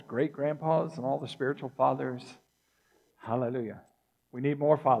great-grandpas and all the spiritual fathers. Hallelujah. We need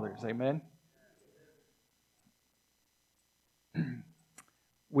more fathers. Amen.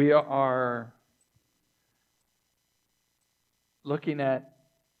 We are looking at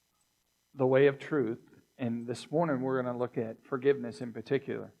the way of truth, and this morning we're going to look at forgiveness in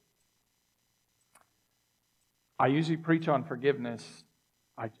particular. I usually preach on forgiveness.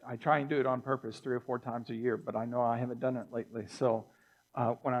 I try and do it on purpose 3 or 4 times a year, but I know I haven't done it lately. So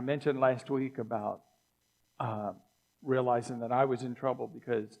when I mentioned last week about realizing that I was in trouble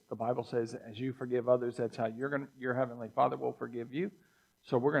because the Bible says, as you forgive others, that's how your Heavenly Father will forgive you.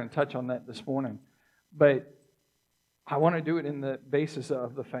 So we're going to touch on that this morning. But I want to do it in the basis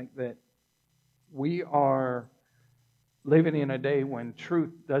of the fact that we are living in a day when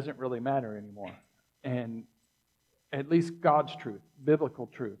truth doesn't really matter anymore. And at least God's truth, biblical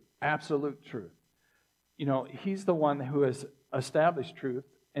truth, absolute truth. You know, He's the one who has established truth,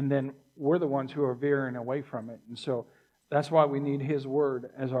 and then we're the ones who are veering away from it. And so that's why we need His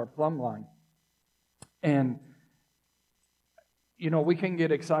Word as our plumb line. And, you know, we can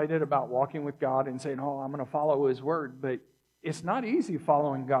get excited about walking with God and saying, oh, I'm going to follow His Word, but it's not easy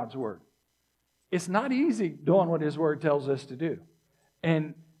following God's Word. It's not easy doing what His Word tells us to do.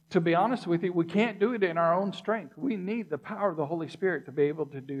 And to be honest with you, we can't do it in our own strength. We need the power of the Holy Spirit to be able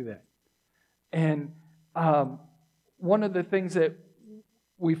to do that. And one of the things that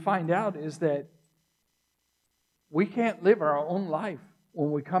we find out is that we can't live our own life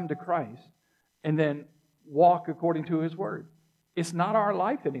when we come to Christ and then walk according to His Word. It's not our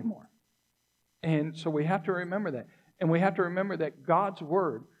life anymore. And so we have to remember that. And we have to remember that God's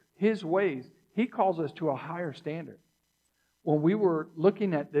Word, His ways, He calls us to a higher standard. When we were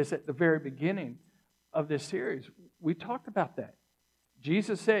looking at this at the very beginning of this series, we talked about that.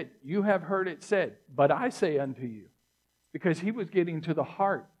 Jesus said, you have heard it said, but I say unto you. Because He was getting to the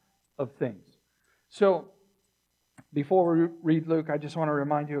heart of things. So, before we read Luke, I just want to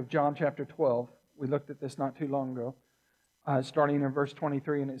remind you of John chapter 12. We looked at this not too long ago, starting in verse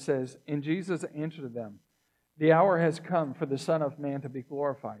 23, and it says, and Jesus answered them, the hour has come for the Son of Man to be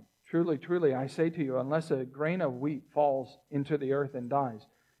glorified. Truly, truly, I say to you, unless a grain of wheat falls into the earth and dies,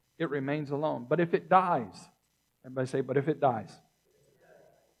 it remains alone. But if it dies, everybody say, but if it dies,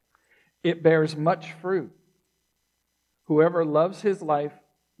 it bears much fruit. Whoever loves his life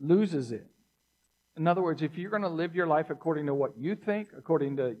loses it. In other words, if you're going to live your life according to what you think,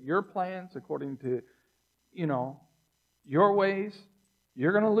 according to your plans, according to, your ways,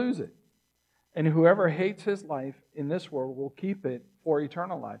 you're going to lose it. And whoever hates his life in this world will keep it for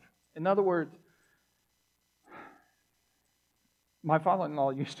eternal life. In other words, my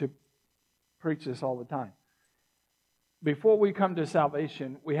father-in-law used to preach this all the time. Before we come to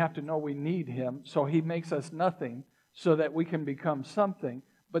salvation, we have to know we need Him, so He makes us nothing so that we can become something.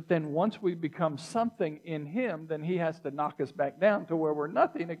 But then once we become something in Him, then He has to knock us back down to where we're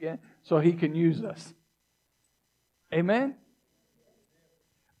nothing again so He can use us. Amen?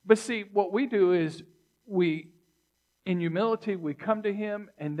 But see, what we do is in humility, we come to Him,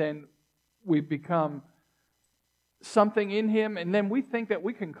 and then we become something in Him, and then we think that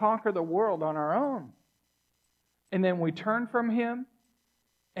we can conquer the world on our own. And then we turn from Him.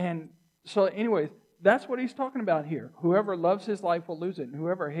 And so anyways, that's what He's talking about here. Whoever loves his life will lose it, and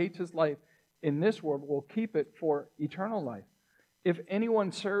whoever hates his life in this world will keep it for eternal life. If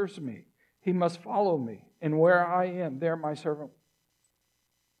anyone serves me, he must follow me, and where I am, there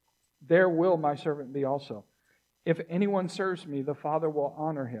will my servant be also. If anyone serves me, the Father will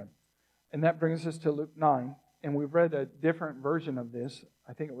honor him. And that brings us to Luke 9. And we've read a different version of this.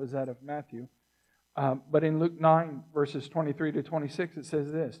 I think it was that of Matthew. But in Luke 9, verses 23 to 26, it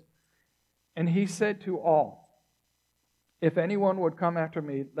says this. And He said to all, if anyone would come after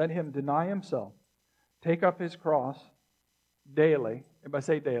me, let him deny himself, take up his cross daily. Everybody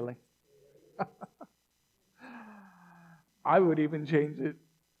say daily. I would even change it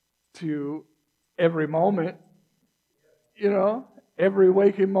to every moment. Every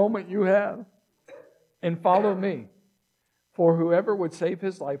waking moment you have. And follow me. For whoever would save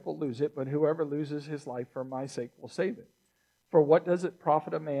his life will lose it, but whoever loses his life for my sake will save it. For what does it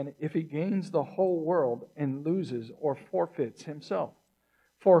profit a man if he gains the whole world and loses or forfeits himself?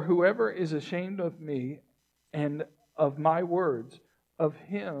 For whoever is ashamed of me and of my words, of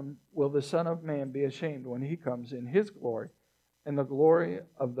him will the Son of Man be ashamed when He comes in His glory and the glory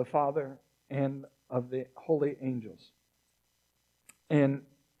of the Father and of the holy angels. And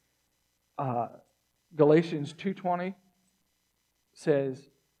Galatians 2:20 says,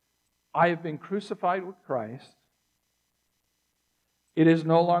 I have been crucified with Christ. It is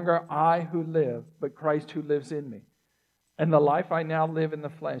no longer I who live, but Christ who lives in me. And the life I now live in the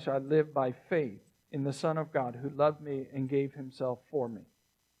flesh, I live by faith in the Son of God who loved me and gave himself for me.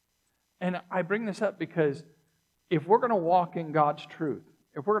 And I bring this up because if we're going to walk in God's truth,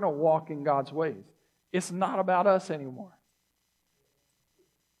 if we're going to walk in God's ways, it's not about us anymore.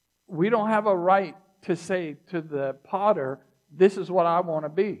 We don't have a right to say to the potter, this is what I want to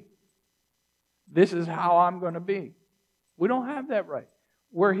be. This is how I'm going to be. We don't have that right.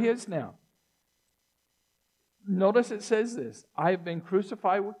 We're his now. Notice it says this, I have been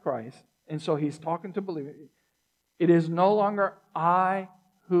crucified with Christ, and so he's talking to believers. It is no longer I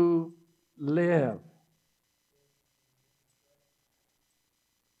who live,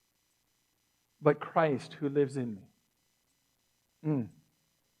 but Christ who lives in me.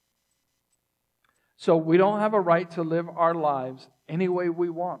 So we don't have a right to live our lives any way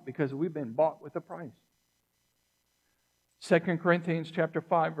we want because we've been bought with a price. 2 Corinthians chapter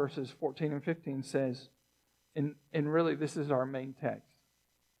 5, verses 14 and 15 says, and really this is our main text,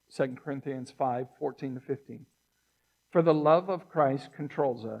 2 Corinthians 5, 14 to 15. For the love of Christ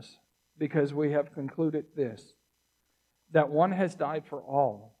controls us, because we have concluded this, that one has died for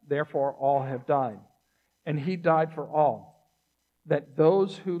all, therefore all have died. And he died for all, that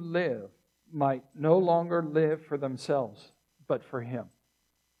those who live might no longer live for themselves, but for him.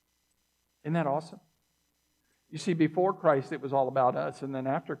 Isn't that awesome? You see, before Christ, it was all about us, and then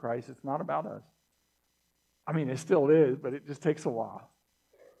after Christ, it's not about us. I mean, it still is, but it just takes a while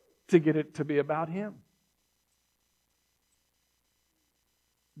to get it to be about him.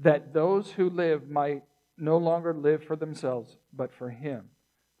 That those who live might no longer live for themselves, but for him,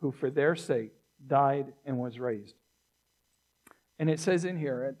 who for their sake died and was raised. And it says in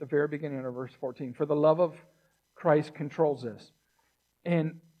here at the very beginning of verse 14, for the love of Christ controls us.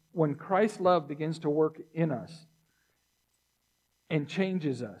 And when Christ's love begins to work in us and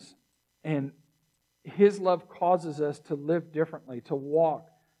changes us, and his love causes us to live differently, to walk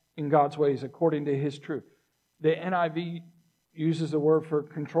in God's ways according to his truth. The NIV uses the word for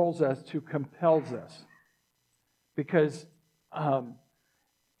controls us to compels us. Because,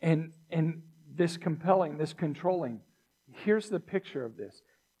 and this compelling, this controlling, here's the picture of this.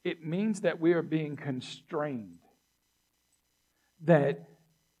 It means that we are being constrained. That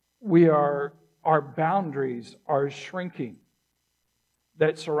our boundaries are shrinking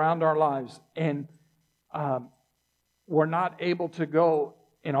that surround our lives. And we're not able to go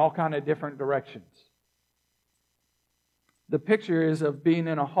in all kind of different directions. The picture is of being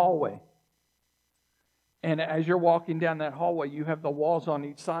in a hallway. And as you're walking down that hallway, you have the walls on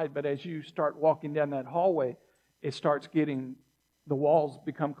each side. But as you start walking down that hallway, the walls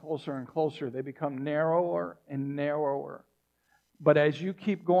become closer and closer. They become narrower and narrower. But as you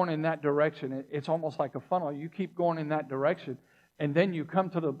keep going in that direction, it's almost like a funnel. You keep going in that direction. And then you come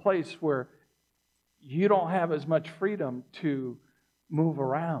to the place where you don't have as much freedom to move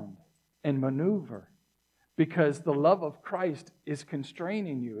around and maneuver. Because the love of Christ is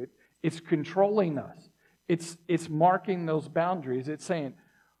constraining you. It's controlling us. It's marking those boundaries. It's saying,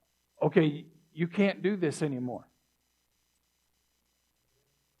 okay, you can't do this anymore.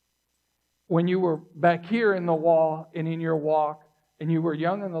 When you were back here in the wall and in your walk, and you were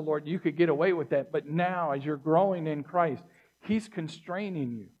young in the Lord, you could get away with that. But now, as you're growing in Christ, he's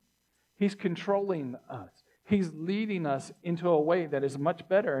constraining you. He's controlling us. He's leading us into a way that is much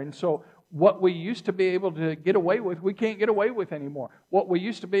better. And so what we used to be able to get away with, we can't get away with anymore. What we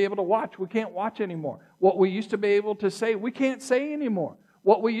used to be able to watch, we can't watch anymore. What we used to be able to say, we can't say anymore.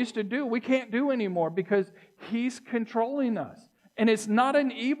 What we used to do, we can't do anymore because he's controlling us. And it's not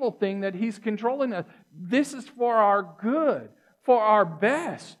an evil thing that he's controlling us. This is for our good, for our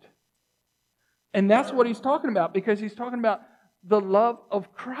best. And that's what he's talking about, because he's talking about the love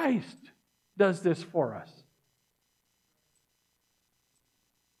of Christ does this for us.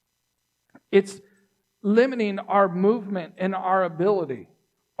 It's limiting our movement and our ability.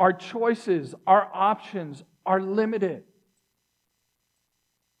 Our choices, our options are limited.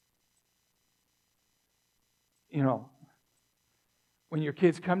 You know, when your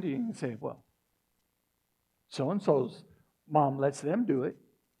kids come to you and say, well, so-and-so's mom lets them do it.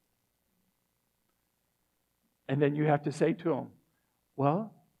 And then you have to say to them,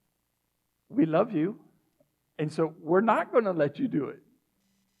 well, we love you, and so we're not going to let you do it.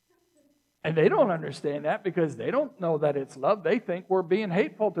 And they don't understand that because they don't know that it's love. They think we're being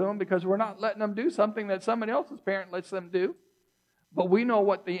hateful to them because we're not letting them do something that somebody else's parent lets them do. But we know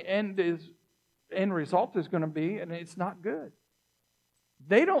what the end result is going to be, and it's not good.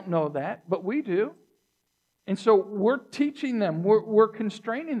 They don't know that, but we do. And so we're teaching them, we're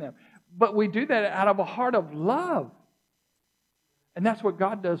constraining them. But we do that out of a heart of love. And that's what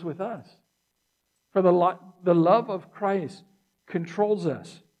God does with us. For the love of Christ controls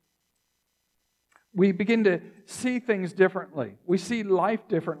us. We begin to see things differently. We see life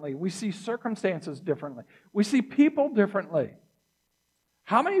differently. We see circumstances differently. We see people differently.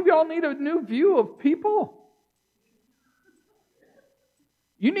 How many of y'all need a new view of people?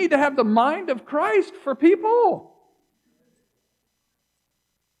 You need to have the mind of Christ for people.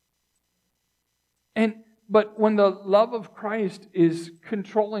 But when the love of Christ is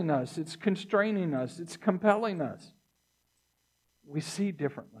controlling us, it's constraining us, it's compelling us, we see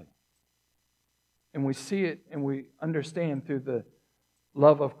differently. And we see it and we understand through the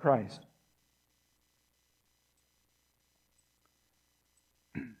love of Christ.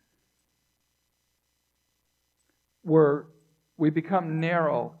 We become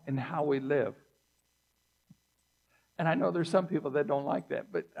narrow in how we live. And I know there's some people that don't like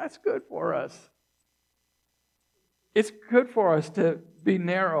that, but that's good for us. It's good for us to be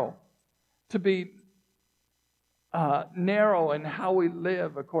narrow, to be narrow in how we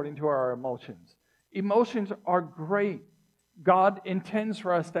live according to our emotions. Emotions are great. God intends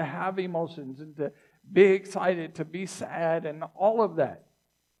for us to have emotions and to be excited, to be sad, and all of that.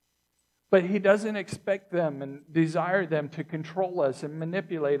 But He doesn't expect them and desire them to control us and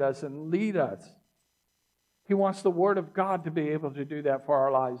manipulate us and lead us. He wants the Word of God to be able to do that for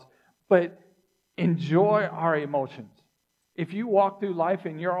our lives. But enjoy our emotions. If you walk through life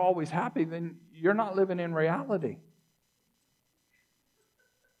and you're always happy, then you're not living in reality.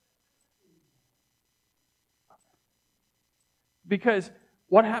 Because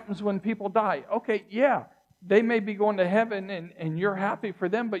what happens when people die? Okay, yeah, they may be going to heaven and you're happy for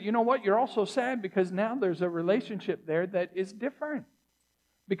them, but you know what? You're also sad because now there's a relationship there that is different.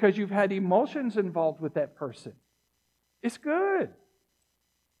 Because you've had emotions involved with that person. It's good.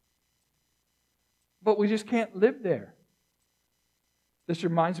 But we just can't live there. This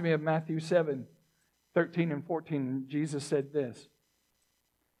reminds me of Matthew 7:13 and 14. Jesus said this: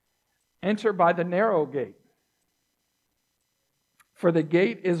 "Enter by the narrow gate. For the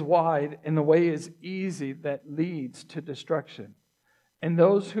gate is wide and the way is easy that leads to destruction. And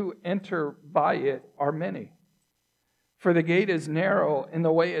those who enter by it are many. For the gate is narrow and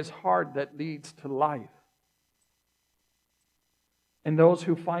the way is hard that leads to life. And those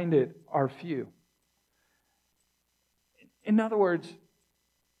who find it are few." In other words,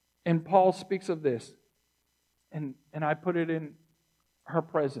 and Paul speaks of this, and I put it in her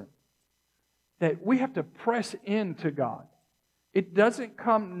present, that we have to press into God. It doesn't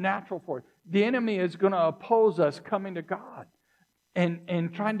come natural for us. The enemy is going to oppose us coming to God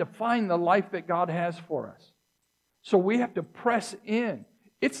and trying to find the life that God has for us. So we have to press in.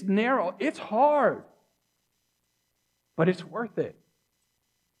 It's narrow, it's hard, but it's worth it.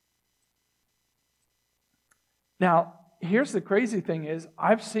 Now, here's the crazy thing is,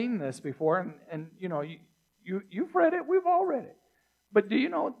 I've seen this before, and you know, you've read it, we've all read it. But do you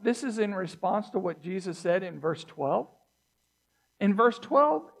know this is in response to what Jesus said in verse 12? In verse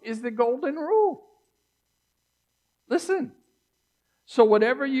 12 is the golden rule. Listen. "So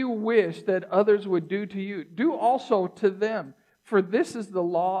whatever you wish that others would do to you, do also to them. For this is the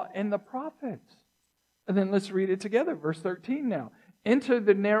law and the prophets." And then let's read it together. Verse 13 now. "Enter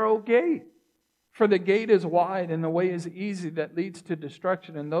the narrow gate. For the gate is wide and the way is easy that leads to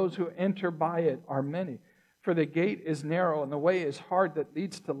destruction, and those who enter by it are many. For the gate is narrow and the way is hard that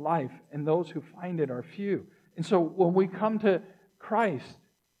leads to life, and those who find it are few." And so when we come to Christ,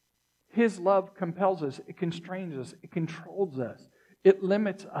 His love compels us, it constrains us, it controls us, it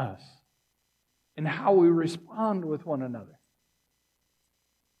limits us in how we respond with one another.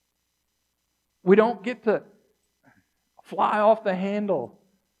 We don't get to fly off the handle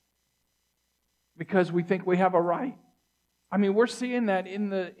because we think we have a right. I mean, we're seeing that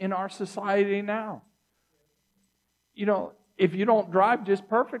in our society now. You know, if you don't drive just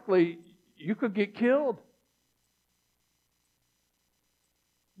perfectly, you could get killed.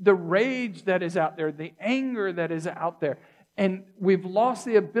 The rage that is out there, the anger that is out there, and we've lost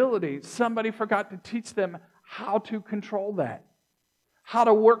the ability. Somebody forgot to teach them how to control that, how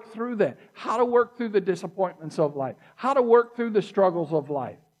to work through that, how to work through the disappointments of life, how to work through the struggles of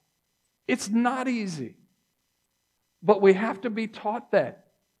life. It's not easy, but we have to be taught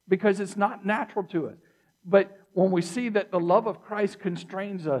that because it's not natural to us. But when we see that the love of Christ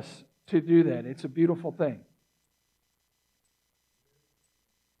constrains us to do that, it's a beautiful thing.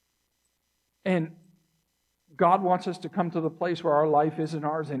 And God wants us to come to the place where our life isn't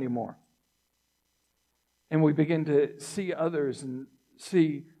ours anymore. And we begin to see others and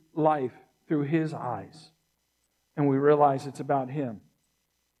see life through His eyes. And we realize it's about Him.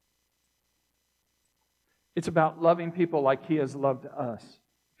 It's about loving people like He has loved us.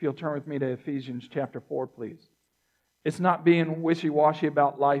 If you'll turn with me to Ephesians chapter 4, please. It's not being wishy-washy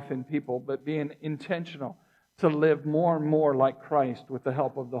about life and people, but being intentional to live more and more like Christ with the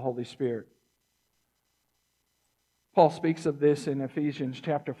help of the Holy Spirit. Paul speaks of this in Ephesians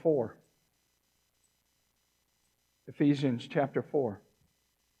chapter 4. Ephesians chapter 4.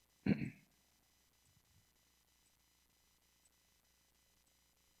 And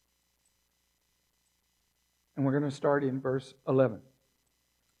we're going to start in verse 11.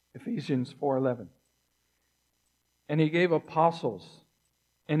 Ephesians 4:11. And he gave apostles,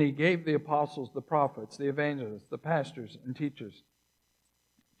 and he gave the apostles, the prophets, the evangelists, the pastors, and teachers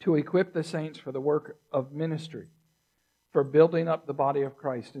to equip the saints for the work of ministry, for building up the body of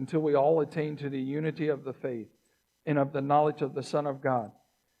Christ, until we all attain to the unity of the faith and of the knowledge of the Son of God,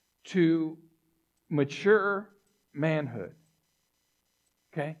 to mature manhood.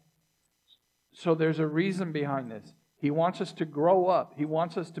 Okay? So there's a reason behind this. He wants us to grow up. He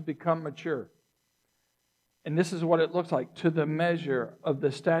wants us to become mature. And this is what it looks like, to the measure of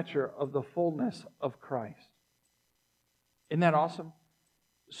the stature of the fullness of Christ. Isn't that awesome?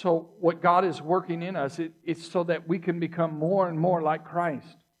 So what God is working in us, it's so that we can become more and more like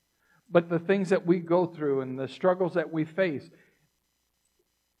Christ. But the things that we go through and the struggles that we face,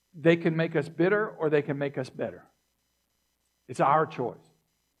 they can make us bitter or they can make us better. It's our choice.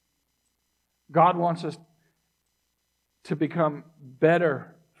 God wants us to become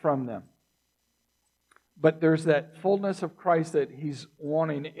better from them. But there's that fullness of Christ that He's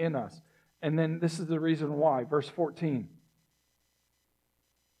wanting in us. And then this is the reason why. Verse 14.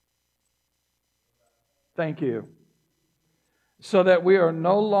 Thank you. So that we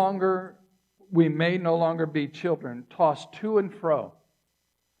may no longer be children, tossed to and fro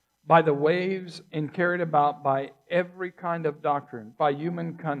by the waves and carried about by every kind of doctrine, by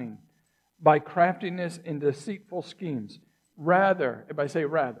human cunning, by craftiness and deceitful schemes. Rather, if I say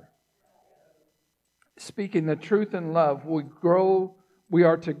rather, speaking the truth in love, we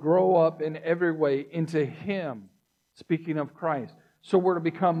are to grow up in every way into Him, speaking of Christ. So we're to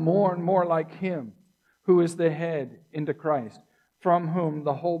become more and more like Him, who is the head, into Christ, from whom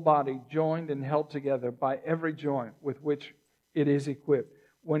the whole body, joined and held together by every joint with which it is equipped,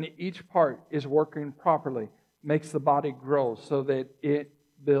 when each part is working properly, makes the body grow so that it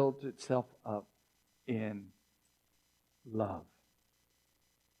builds itself up in love.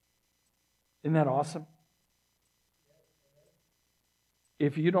 Isn't that awesome?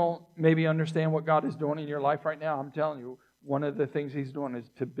 If you don't maybe understand what God is doing in your life right now, I'm telling you, one of the things He's doing is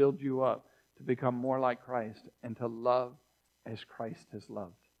to build you up, to become more like Christ, and to love as Christ has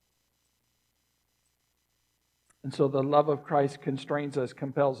loved. And so the love of Christ constrains us,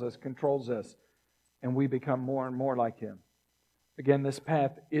 compels us, controls us, and we become more and more like Him. Again, this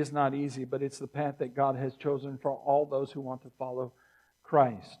path is not easy, but it's the path that God has chosen for all those who want to follow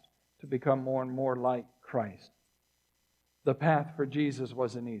Christ, to become more and more like Christ. The path for Jesus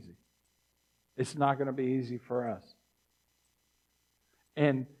wasn't easy. It's not going to be easy for us.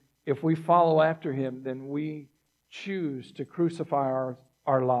 And if we follow after Him, then we choose to crucify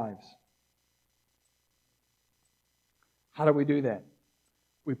our lives. How do we do that?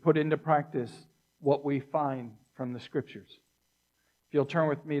 We put into practice what we find from the Scriptures. If you'll turn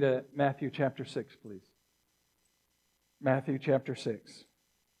with me to Matthew chapter 6, please. Matthew chapter 6.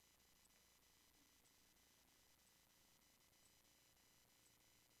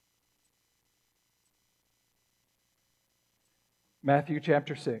 Matthew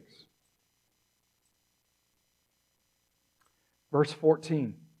chapter 6. Verse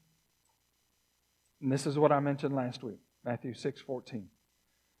 14. And this is what I mentioned last week. Matthew 6:14.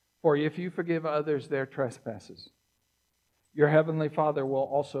 For if you forgive others their trespasses, your heavenly Father will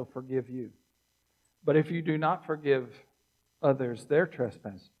also forgive you. But if you do not forgive others their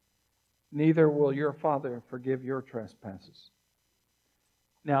trespasses, neither will your Father forgive your trespasses.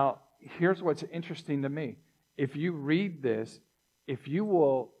 Now, here's what's interesting to me. If you read this, if you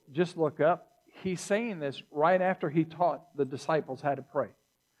will just look up, He's saying this right after He taught the disciples how to pray.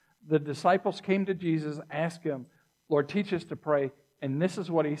 The disciples came to Jesus, asked Him, Lord, teach us to pray. And this is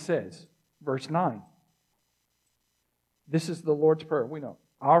what He says. Verse 9. This is the Lord's Prayer. We know.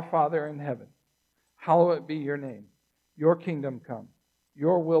 Our Father in heaven, hallowed be your name. Your kingdom come.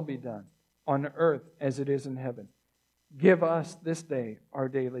 Your will be done on earth as it is in heaven. Give us this day our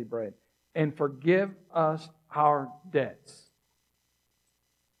daily bread. And forgive us our debts.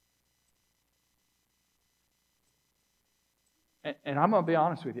 And I'm going to be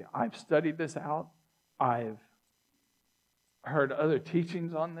honest with you. I've studied this out. I've heard other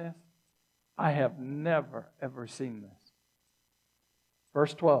teachings on this. I have never, ever seen this.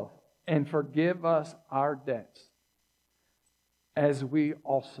 Verse 12. And forgive us our debts. as we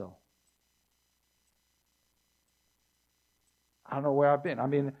also. I don't know where I've been. I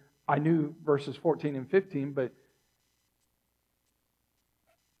mean, I knew verses 14 and 15, but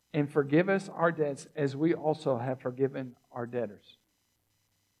and forgive us our debts as we also have forgiven our debtors.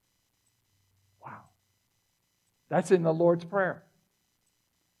 Wow. That's in the Lord's Prayer.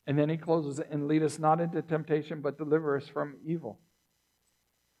 And then he closes it, and lead us not into temptation, but deliver us from evil.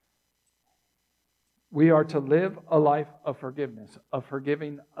 We are to live a life of forgiveness, of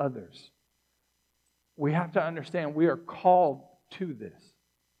forgiving others. We have to understand we are called to this.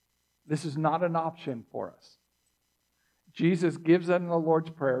 This is not an option for us. Jesus gives that in the Lord's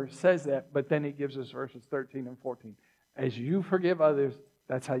Prayer, says that, but then he gives us verses 13 and 14. As you forgive others,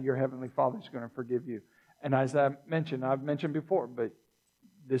 that's how your Heavenly Father is going to forgive you. And as I've mentioned before, but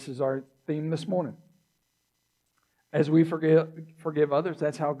this is our theme this morning. As we forgive others,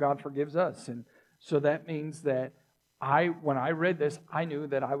 that's how God forgives us. And so that means that when I read this, I knew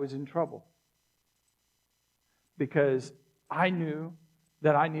that I was in trouble. Because I knew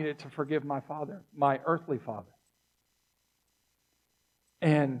that I needed to forgive my father, my earthly father.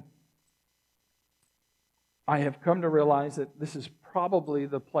 And I have come to realize that this is probably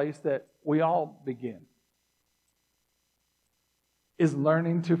the place that we all begin, is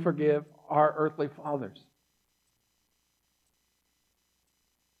learning to forgive our earthly fathers.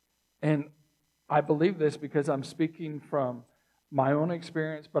 And I believe this because I'm speaking from my own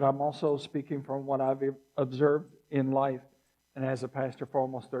experience, but I'm also speaking from what I've observed in life and as a pastor for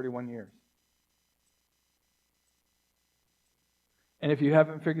almost 31 years. And if you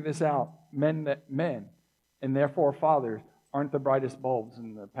haven't figured this out, men and therefore fathers aren't the brightest bulbs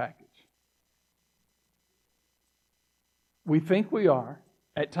in the package. We think we are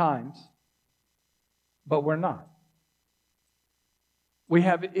at times, but we're not. We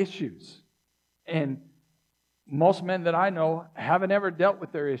have issues. And most men that I know haven't ever dealt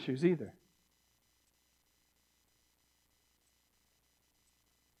with their issues either.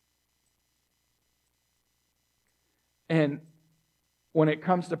 And when it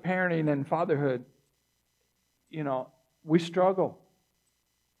comes to parenting and fatherhood, we struggle.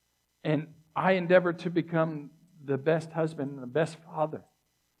 And I endeavor to become the best husband, the best father,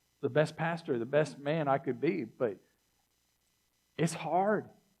 the best pastor, the best man I could be. But it's hard.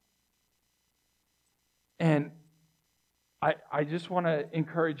 And I just want to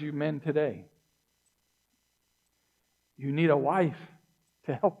encourage you men today. You need a wife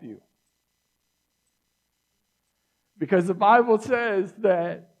to help you. Because the Bible says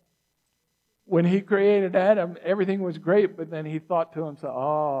that when he created Adam, everything was great, but then he thought to himself,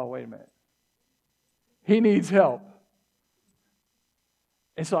 oh, wait a minute. He needs help.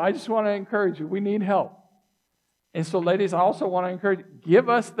 And so I just want to encourage you, we need help. And so ladies, I also want to encourage you, give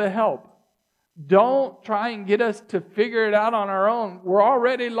us the help. Don't try and get us to figure it out on our own. We're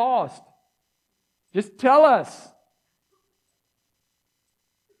already lost. Just tell us.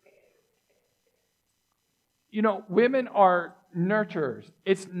 Women are nurturers.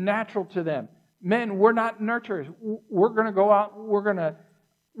 It's natural to them. Men, we're not nurturers. We're going to go out, we're going to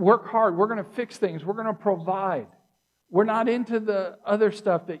work hard, we're going to fix things, we're going to provide. We're not into the other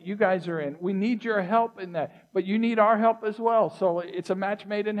stuff that you guys are in. We need your help in that, but you need our help as well. So it's a match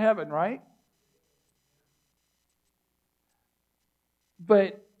made in heaven, right?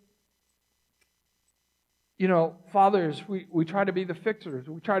 But, fathers, we try to be the fixers.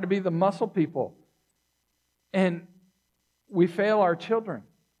 We try to be the muscle people. And we fail our children.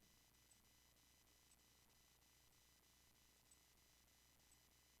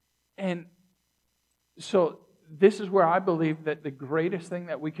 And so this is where I believe that the greatest thing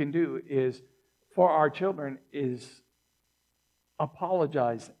that we can do is for our children is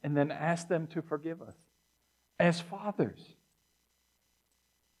apologize and then ask them to forgive us as fathers.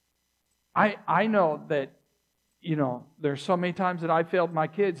 I know that, there's so many times that I failed my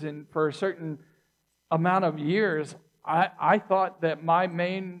kids, and for a certain amount of years, I thought that my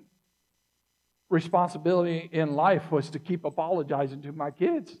main responsibility in life was to keep apologizing to my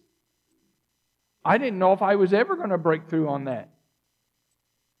kids. I didn't know if I was ever going to break through on that.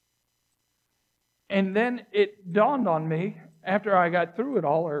 And then it dawned on me after I got through it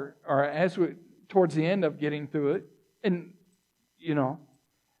all, or towards the end of getting through it, and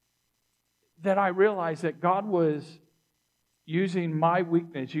that I realized that God was using my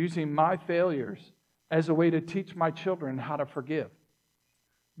weakness, using my failures as a way to teach my children how to forgive.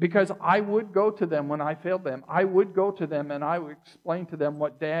 Because I would go to them when I failed them. I would go to them and I would explain to them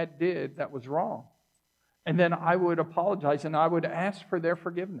what Dad did that was wrong. And then I would apologize and I would ask for their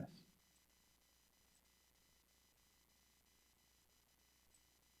forgiveness.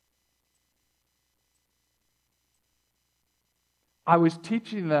 I was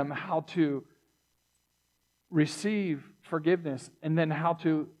teaching them how to receive forgiveness and then how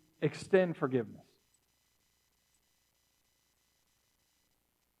to extend forgiveness.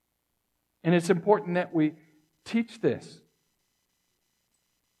 And it's important that we teach this.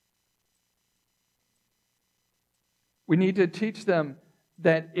 We need to teach them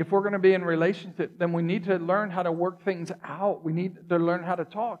that if we're going to be in relationship, then we need to learn how to work things out. We need to learn how to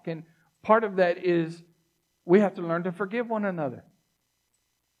talk. And part of that is we have to learn to forgive one another.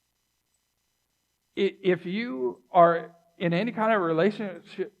 If you are in any kind of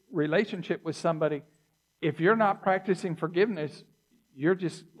relationship with somebody, if you're not practicing forgiveness, you're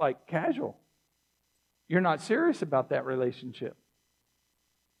just like casual. You're not serious about that relationship.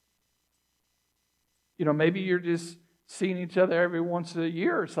 Maybe you're just seeing each other every once a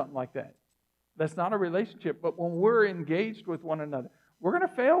year or something like that. That's not a relationship. But when we're engaged with one another, we're going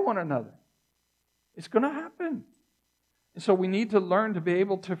to fail one another. It's going to happen. And so we need to learn to be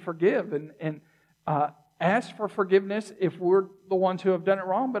able to forgive and ask for forgiveness if we're the ones who have done it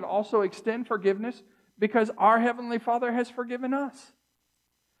wrong, but also extend forgiveness because our Heavenly Father has forgiven us.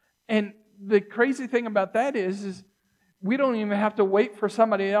 And the crazy thing about that is we don't even have to wait for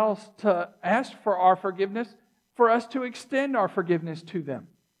somebody else to ask for our forgiveness for us to extend our forgiveness to them.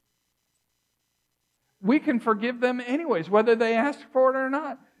 We can forgive them anyways, whether they ask for it or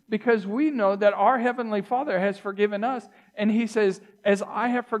not, because we know that our Heavenly Father has forgiven us, and He says, as I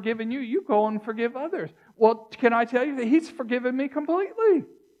have forgiven you, you go and forgive others. Well, can I tell you that He's forgiven me completely?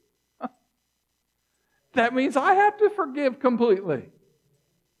 That means I have to forgive completely.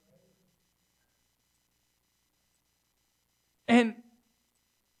 And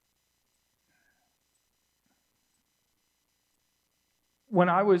when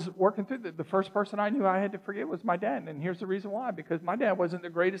I was working through the first person I knew I had to forgive was my dad. And here's the reason why. Because my dad wasn't the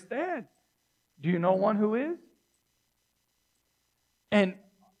greatest dad. Do you know one who is? And,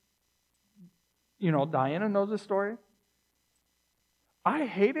 Diana knows the story. I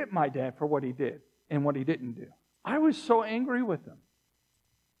hated my dad for what he did and what he didn't do. I was so angry with him.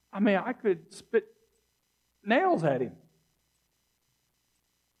 I could spit nails at him.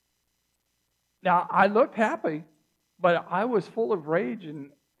 Now, I looked happy, but I was full of rage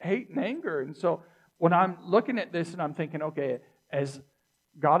and hate and anger. And so when I'm looking at this and I'm thinking, okay, as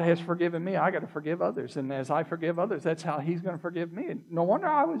God has forgiven me, I got to forgive others. And as I forgive others, that's how He's going to forgive me. And no wonder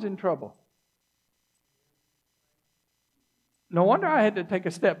I was in trouble. No wonder I had to take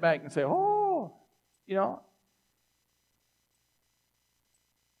a step back and say,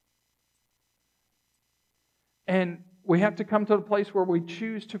 And we have to come to the place where we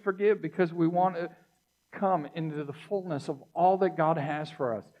choose to forgive because we want to come into the fullness of all that God has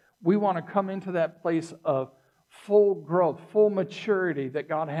for us. We want to come into that place of full growth, full maturity that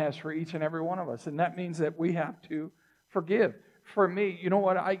God has for each and every one of us. And that means that we have to forgive. For me, you know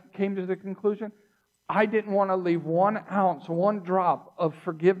what I came to the conclusion? I didn't want to leave 1 ounce, 1 drop of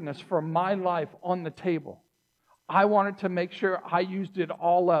forgiveness from my life on the table. I wanted to make sure I used it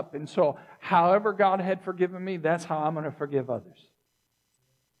all up. And so, however God had forgiven me, that's how I'm going to forgive others,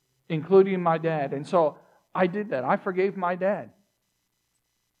 including my dad. And so, I did that. I forgave my dad.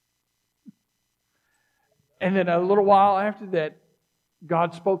 And then a little while after that,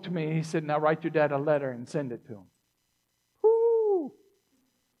 God spoke to me. He said, now write your dad a letter and send it to him. Woo!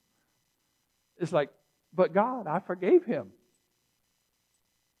 It's like, but God, I forgave him.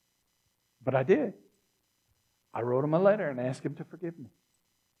 But I did. I wrote him a letter and asked him to forgive me.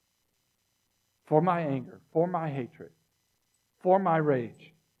 For my anger, for my hatred, for my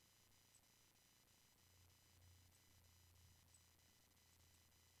rage.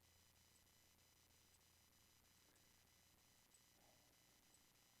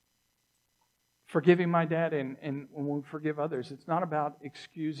 Forgiving my dad and when we forgive others, it's not about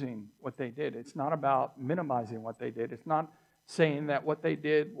excusing what they did. It's not about minimizing what they did. It's not saying that what they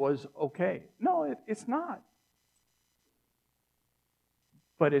did was okay. No, it's not.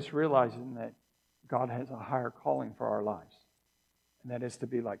 But it's realizing that God has a higher calling for our lives. And that is to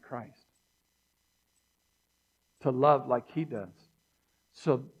be like Christ. To love like He does.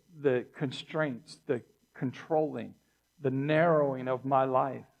 So the constraints, the controlling, the narrowing of my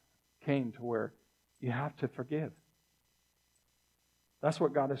life came to where you have to forgive. That's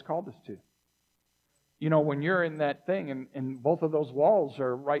what God has called us to. You know, when you're in that thing and both of those walls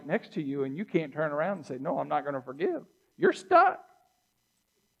are right next to you and you can't turn around and say, no, I'm not going to forgive. You're stuck.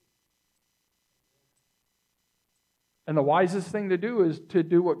 And the wisest thing to do is to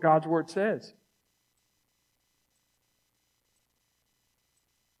do what God's Word says.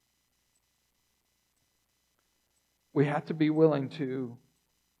 We have to be willing to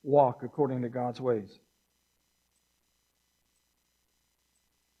walk according to God's ways.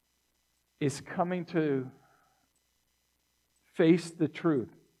 is coming to face the truth,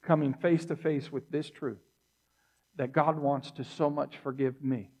 coming face to face with this truth, that God wants to so much forgive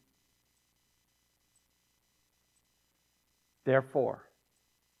me. Therefore,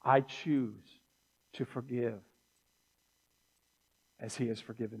 I choose to forgive as He has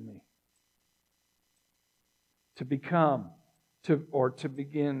forgiven me. To become, to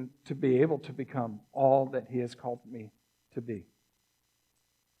begin to be able to become all that He has called me to be.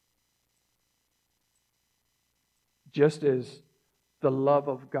 Just as the love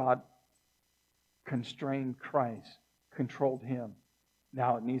of God constrained Christ, controlled Him,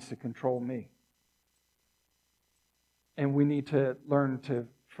 now it needs to control me. And we need to learn to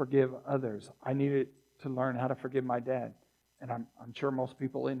forgive others. I needed to learn how to forgive my dad. And I'm sure most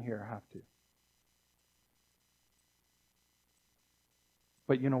people in here have to.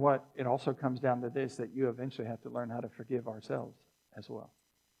 But you know what? It also comes down to this, that you eventually have to learn how to forgive ourselves as well.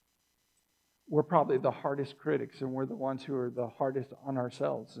 We're probably the hardest critics, and we're the ones who are the hardest on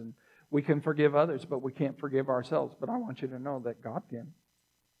ourselves. And we can forgive others, but we can't forgive ourselves. But I want you to know that God can.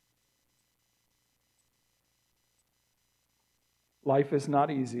 Life is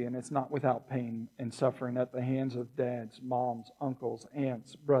not easy, and it's not without pain and suffering at the hands of dads, moms, uncles,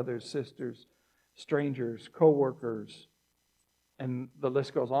 aunts, brothers, sisters, strangers, co-workers, and the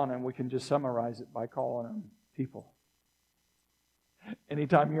list goes on, and we can just summarize it by calling them people.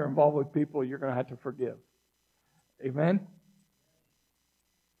 Anytime you're involved with people, you're going to have to forgive. Amen?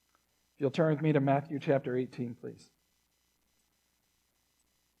 If you'll turn with me to Matthew chapter 18, please.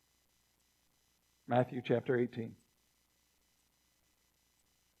 Matthew chapter 18.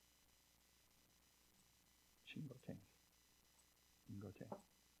 She can go change. You can go change.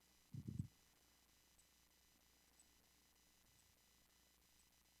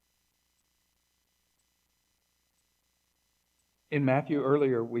 In Matthew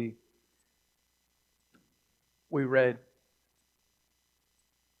earlier, we read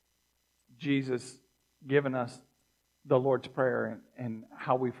Jesus giving us the Lord's Prayer and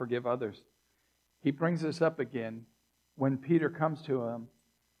how we forgive others. He brings this up again when Peter comes to him,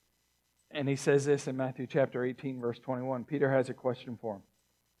 and he says this in Matthew chapter 18, verse 21. Peter has a question for him.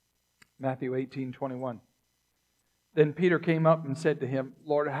 Matthew 18:21. Then Peter came up and said to him,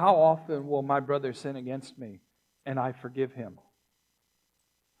 Lord, how often will my brother sin against me, and I forgive him?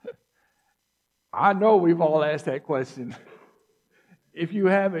 I know we've all asked that question. If you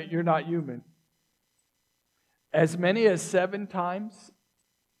haven't, you're not human. As many as 7 times,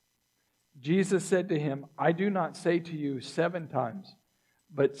 Jesus said to him, I do not say to you 7 times,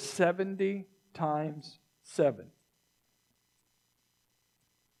 but 70 times 7.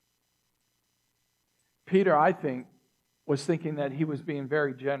 Peter, I think, was thinking that he was being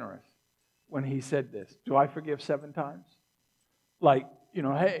very generous when he said this. Do I forgive 7 times? Like,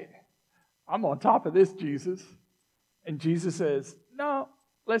 hey, I'm on top of this, Jesus. And Jesus says, no,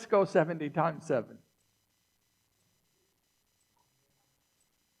 let's go 70 times 7.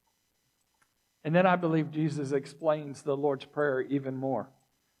 And then I believe Jesus explains the Lord's Prayer even more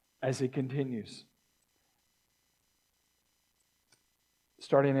as he continues.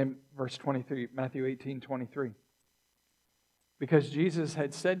 Starting in verse 23, Matthew 18:23. Because Jesus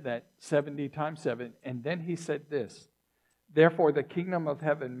had said that 70 times 7, and then he said this, therefore the kingdom of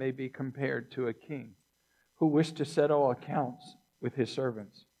heaven may be compared to a king who wished to settle accounts with his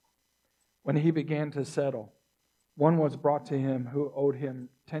servants. When he began to settle, one was brought to him who owed him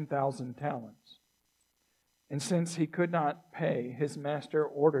 10,000 talents. And since he could not pay, his master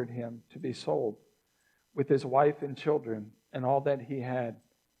ordered him to be sold with his wife and children and all that he had,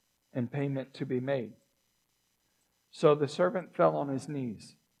 and payment to be made. So the servant fell on his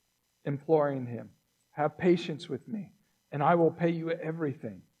knees, imploring him, have patience with me, and I will pay you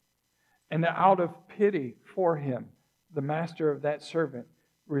everything. And out of pity for him, the master of that servant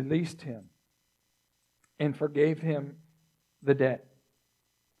released him and forgave him the debt.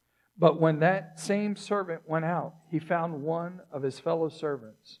 But when that same servant went out, he found one of his fellow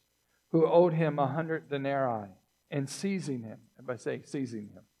servants who owed him 100 denarii, and seizing him, everybody say seizing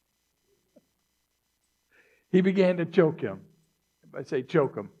him, he began to choke him. Everybody say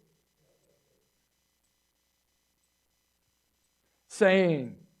choke him.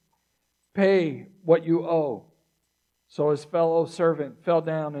 Saying, pay what you owe. So his fellow servant fell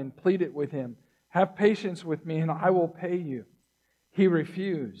down and pleaded with him, have patience with me and I will pay you. He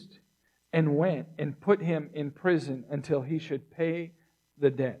refused and went and put him in prison until he should pay the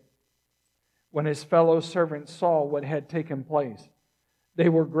debt. When his fellow servants saw what had taken place, they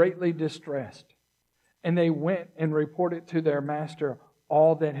were greatly distressed, and they went and reported to their master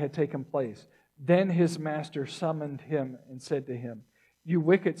all that had taken place. Then his master summoned him and said to him, you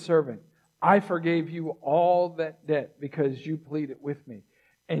wicked servant, I forgave you all that debt because you pleaded with me.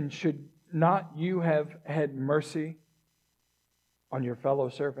 And should not you have had mercy on your fellow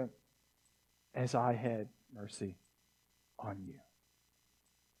servant as I had mercy on you?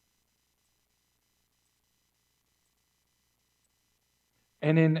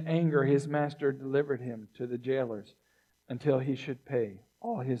 And in anger his master delivered him to the jailers until he should pay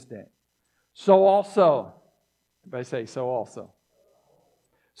all his debt. So also, everybody say, so also.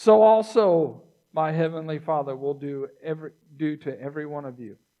 So also my heavenly Father will do to every one of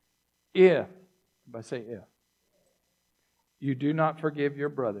you, if, everybody say if, you do not forgive your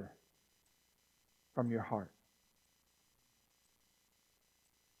brother from your heart.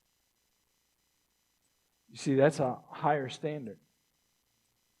 You see, that's a higher standard.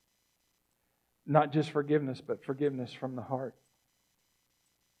 Not just forgiveness, but forgiveness from the heart.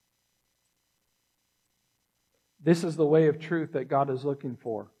 This is the way of truth that God is looking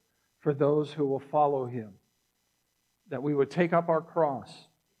for those who will follow Him. That we would take up our cross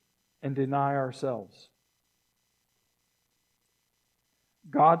and deny ourselves.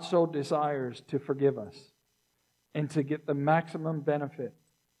 God so desires to forgive us and to get the maximum benefit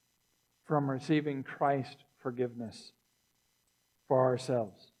from receiving Christ's forgiveness for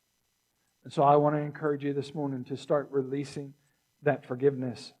ourselves. And so I want to encourage you this morning to start releasing that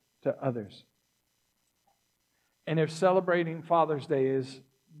forgiveness to others. And if celebrating Father's Day is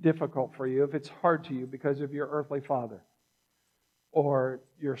difficult for you, if it's hard to you because of your earthly father or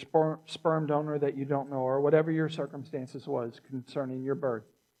your sperm donor that you don't know, or whatever your circumstances was concerning your birth,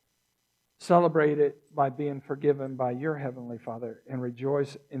 celebrate it by being forgiven by your Heavenly Father and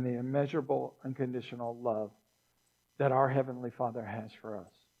rejoice in the immeasurable, unconditional love that our Heavenly Father has for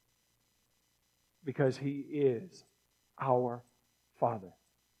us. Because He is our Father.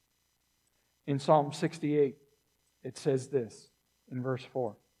 In Psalm 68, it says this in verse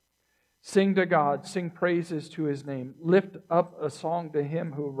 4. Sing to God, sing praises to His name. Lift up a song to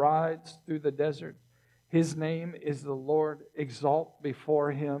Him who rides through the desert. His name is the Lord. Exalt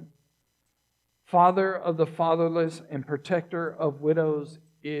before Him. Father of the fatherless and protector of widows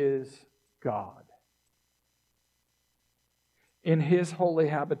is God. In His holy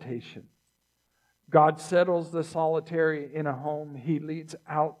habitation, God settles the solitary in a home. He leads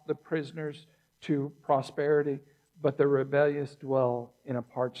out the prisoners to prosperity, but the rebellious dwell in a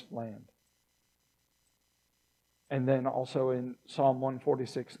parched land. And then also in Psalm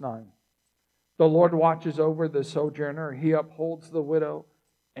 146:9, the Lord watches over the sojourner. He upholds the widow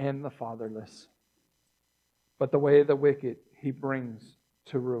and the fatherless. But the way of the wicked He brings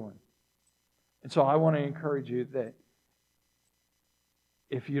to ruin. And so I want to encourage you that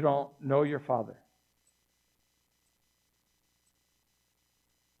if you don't know your Father,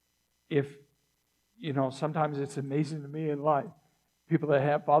 sometimes it's amazing to me in life. People that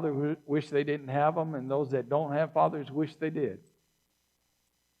have fathers wish they didn't have them, and those that don't have fathers wish they did.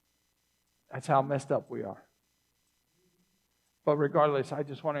 That's how messed up we are. But regardless, I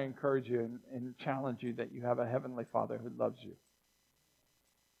just want to encourage you and challenge you that you have a Heavenly Father who loves you.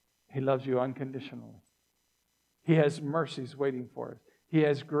 He loves you unconditionally. He has mercies waiting for us. He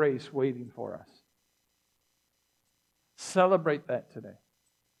has grace waiting for us. Celebrate that today.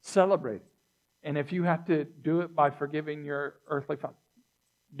 Celebrate it. And if you have to do it by forgiving your earthly father,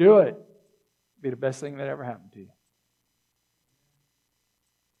 do it. It'll be the best thing that ever happened to you.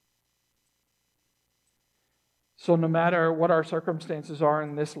 So no matter what our circumstances are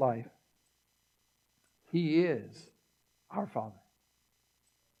in this life, He is our Father.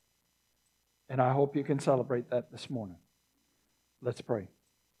 And I hope you can celebrate that this morning. Let's pray.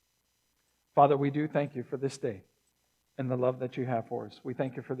 Father, we do thank You for this day and the love that You have for us. We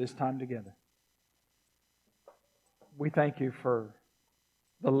thank You for this time together. We thank You for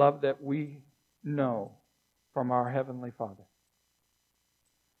the love that we know from our Heavenly Father.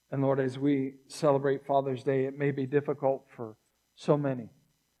 And Lord, as we celebrate Father's Day, it may be difficult for so many.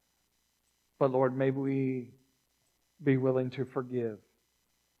 But Lord, may we be willing to forgive.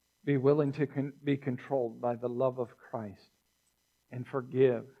 Be willing to be controlled by the love of Christ. And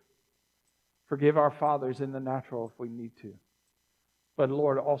forgive. Forgive our fathers in the natural if we need to. But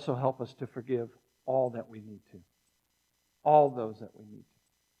Lord, also help us to forgive all that we need to. All those that we need to.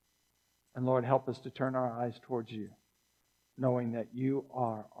 And Lord, help us to turn our eyes towards You, knowing that You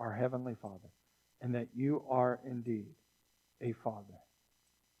are our Heavenly Father and that You are indeed a Father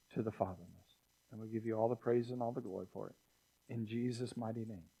to the fatherless. And we give You all the praise and all the glory for it. In Jesus' mighty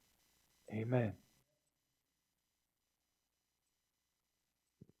name, amen.